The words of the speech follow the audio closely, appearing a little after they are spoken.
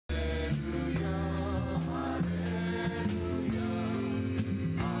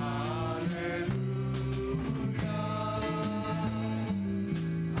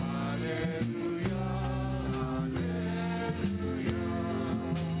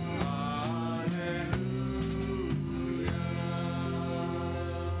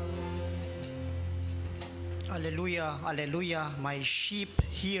Alleluia, alleluia. My sheep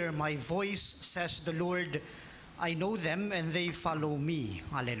hear my voice, says the Lord. I know them and they follow me.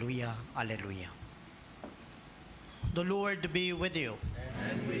 Alleluia, alleluia. The Lord be with you.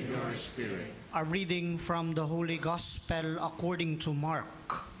 And with your spirit. A reading from the Holy Gospel according to Mark.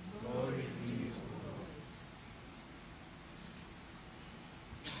 Glory to you,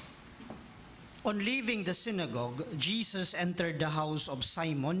 Lord. On leaving the synagogue, Jesus entered the house of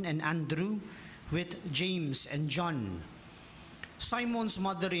Simon and Andrew with James and John. Simon's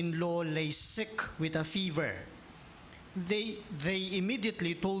mother-in-law lay sick with a fever. They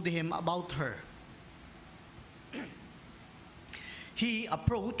immediately told him about her. He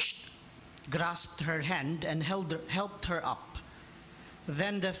approached, grasped her hand, and helped her up.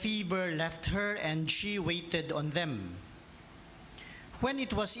 Then the fever left her, and she waited on them. When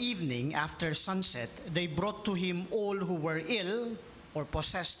it was evening, after sunset, they brought to him all who were ill or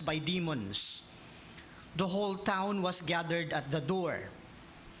possessed by demons. The whole town was gathered at the door.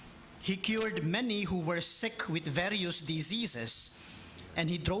 He cured many who were sick with various diseases, and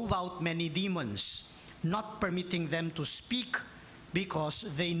he drove out many demons, not permitting them to speak because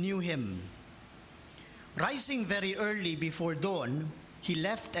they knew him. Rising very early before dawn, he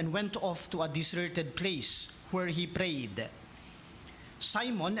left and went off to a deserted place where he prayed.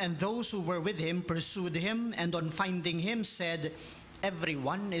 Simon and those who were with him pursued him, and on finding him said,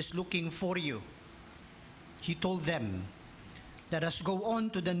 "Everyone is looking for you." He told them, "Let us go on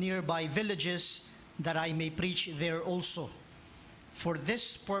to the nearby villages, that I may preach there also. For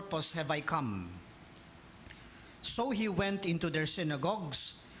this purpose have I come." So he went into their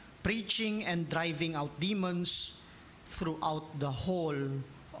synagogues, preaching and driving out demons throughout the whole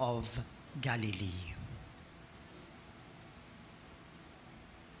of Galilee.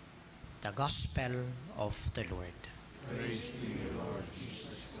 The Gospel of the Lord. Praise to you, Lord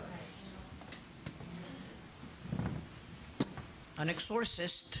Jesus Christ. An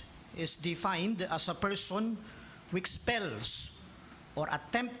exorcist is defined as a person who expels or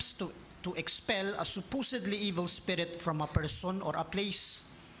attempts to expel a supposedly evil spirit from a person or a place.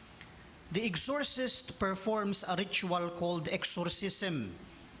 The exorcist performs a ritual called exorcism,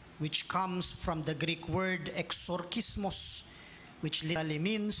 which comes from the Greek word exorkismos, which literally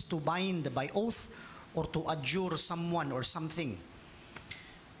means to bind by oath or to adjure someone or something.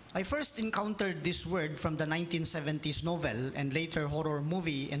 I first encountered this word from the 1970s novel and later horror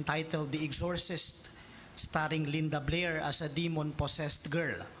movie entitled The Exorcist, starring Linda Blair as a demon-possessed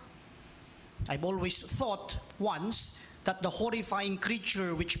girl. I've always thought once that the horrifying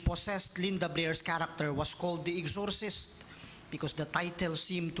creature which possessed Linda Blair's character was called The Exorcist because the title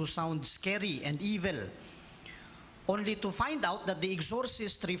seemed to sound scary and evil, only to find out that the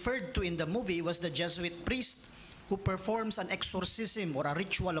exorcist referred to in the movie was the Jesuit priest who performs an exorcism or a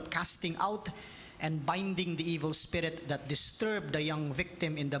ritual of casting out and binding the evil spirit that disturbed the young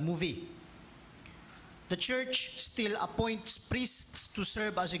victim in the movie. The church still appoints priests to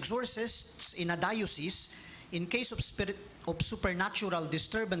serve as exorcists in a diocese in case of supernatural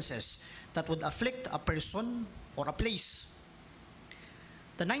disturbances that would afflict a person or a place.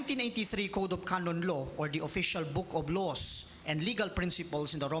 The 1983 Code of Canon Law, or the official book of laws and legal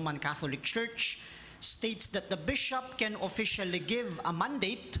principles in the Roman Catholic Church, states that the bishop can officially give a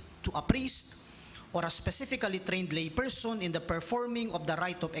mandate to a priest or a specifically trained layperson in the performing of the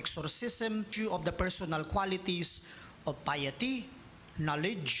rite of exorcism due of the personal qualities of piety,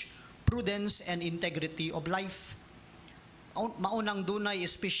 knowledge, prudence, and integrity of life. Maunang dunay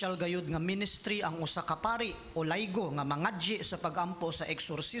special gayud nga ministry ang usa ka pari o laygo nga mangadji sa pagampo sa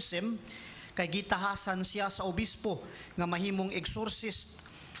exorcism, kay gitahasan siya sa obispo nga mahimong exorcist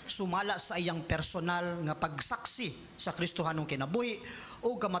sumala sa iyang personal nga pagsaksi sa Kristohanong kinabuhi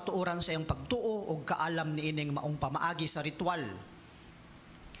o kamatuoran sa iyang pagtuo o kaalam niining maong pamaagi sa ritual.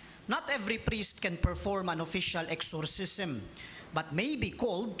 Not every priest can perform an official exorcism, but may be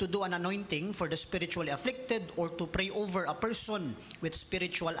called to do an anointing for the spiritually afflicted or to pray over a person with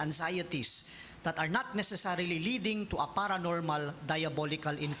spiritual anxieties that are not necessarily leading to a paranormal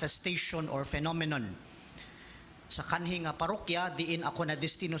diabolical infestation or phenomenon. Sa kanhi nga parokya diin ako na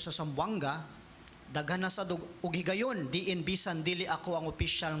destino sa Zamboanga, daghan na sa ug higayon diin bisan dili ako ang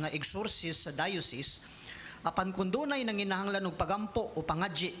opisyal nga exorcist sa diocese, apan kun dunay nanginahanglan og pagampo o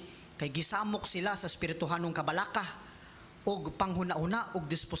pangadji kay gisamok sila sa espirituhanong kabalaka og panghuna-una og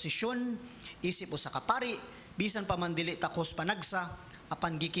disposisyon isip usa ka pari bisan pa man dili takos panagsa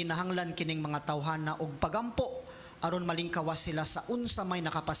apan gikinahanglan kining mga tawhana og pagampo aron malingkawas sila sa unsa may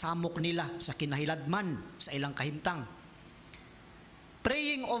nakapasamok nila sa kinahiladman sa ilang kahimtang.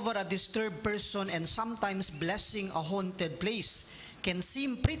 Praying over a disturbed person and sometimes blessing a haunted place can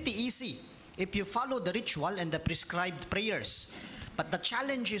seem pretty easy if you follow the ritual and the prescribed prayers. But the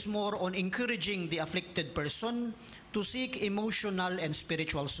challenge is more on encouraging the afflicted person to seek emotional and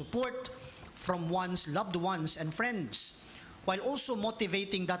spiritual support from one's loved ones and friends, while also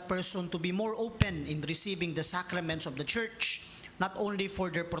motivating that person to be more open in receiving the sacraments of the church, not only for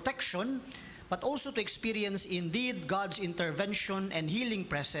their protection, but also to experience indeed God's intervention and healing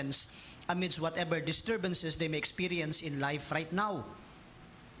presence amidst whatever disturbances they may experience in life right now.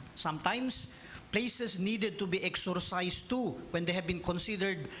 Sometimes, places needed to be exorcised too when they have been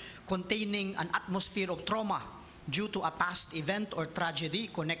considered containing an atmosphere of trauma due to a past event or tragedy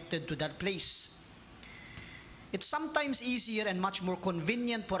connected to that place. It's sometimes easier and much more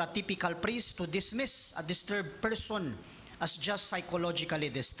convenient for a typical priest to dismiss a disturbed person as just psychologically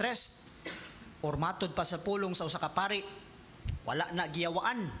distressed or matod pa sa pulong sa usa ka pari, wala na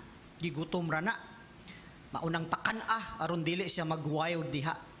giyawaan, gigutom ra na, maunang pakan-a aron dili siya mag-wild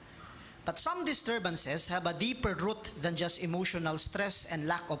diha. But some disturbances have a deeper root than just emotional stress and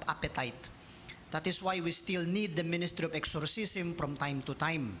lack of appetite. That is why we still need the ministry of exorcism from time to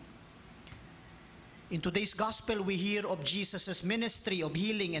time. In today's gospel, we hear of Jesus' ministry of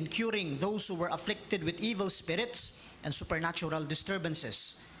healing and curing those who were afflicted with evil spirits and supernatural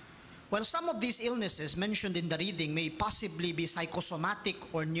disturbances. While some of these illnesses mentioned in the reading may possibly be psychosomatic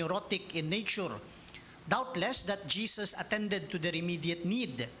or neurotic in nature, doubtless that Jesus attended to their immediate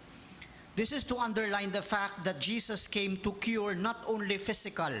need. This is to underline the fact that Jesus came to cure not only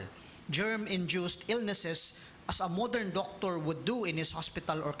physical, germ-induced illnesses as a modern doctor would do in his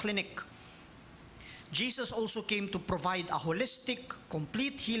hospital or clinic. Jesus also came to provide a holistic,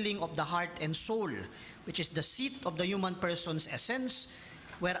 complete healing of the heart and soul, which is the seat of the human person's essence,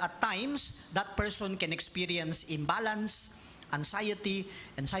 where at times that person can experience imbalance, anxiety,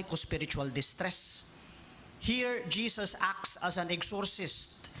 and psychospiritual distress. Here, Jesus acts as an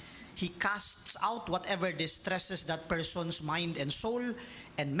exorcist. He casts out whatever distresses that person's mind and soul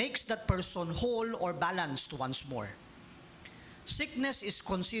and makes that person whole or balanced once more. Sickness is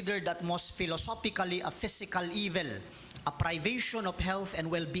considered at most philosophically a physical evil, a privation of health and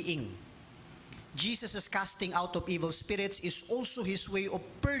well-being. Jesus' casting out of evil spirits is also his way of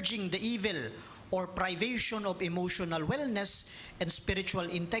purging the evil or privation of emotional wellness and spiritual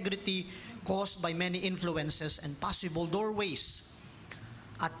integrity caused by many influences and possible doorways.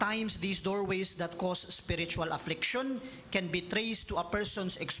 At times, these doorways that cause spiritual affliction can be traced to a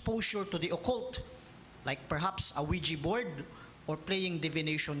person's exposure to the occult, like perhaps a Ouija board or playing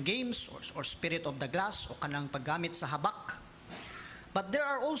divination games or spirit of the glass o kanang paggamit sa habak. But there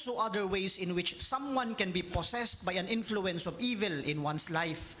are also other ways in which someone can be possessed by an influence of evil in one's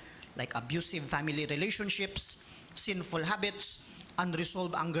life, like abusive family relationships, sinful habits,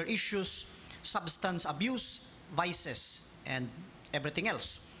 unresolved anger issues, substance abuse, vices, and everything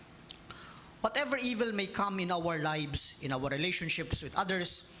else. Whatever evil may come in our lives, in our relationships with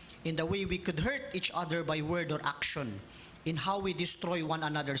others, in the way we could hurt each other by word or action, in how we destroy one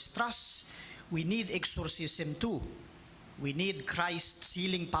another's trust, we need exorcism too. We need Christ's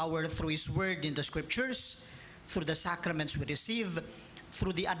healing power through His word in the scriptures, through the sacraments we receive,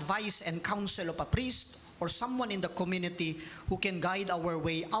 through the advice and counsel of a priest or someone in the community who can guide our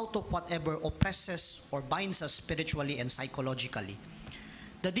way out of whatever oppresses or binds us spiritually and psychologically.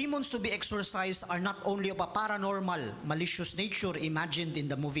 The demons to be exorcised are not only of a paranormal, malicious nature imagined in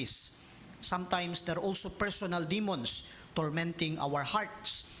the movies. Sometimes they're also personal demons tormenting our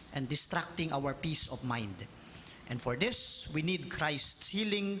hearts and distracting our peace of mind. And for this, we need Christ's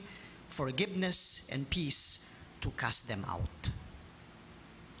healing, forgiveness, and peace to cast them out.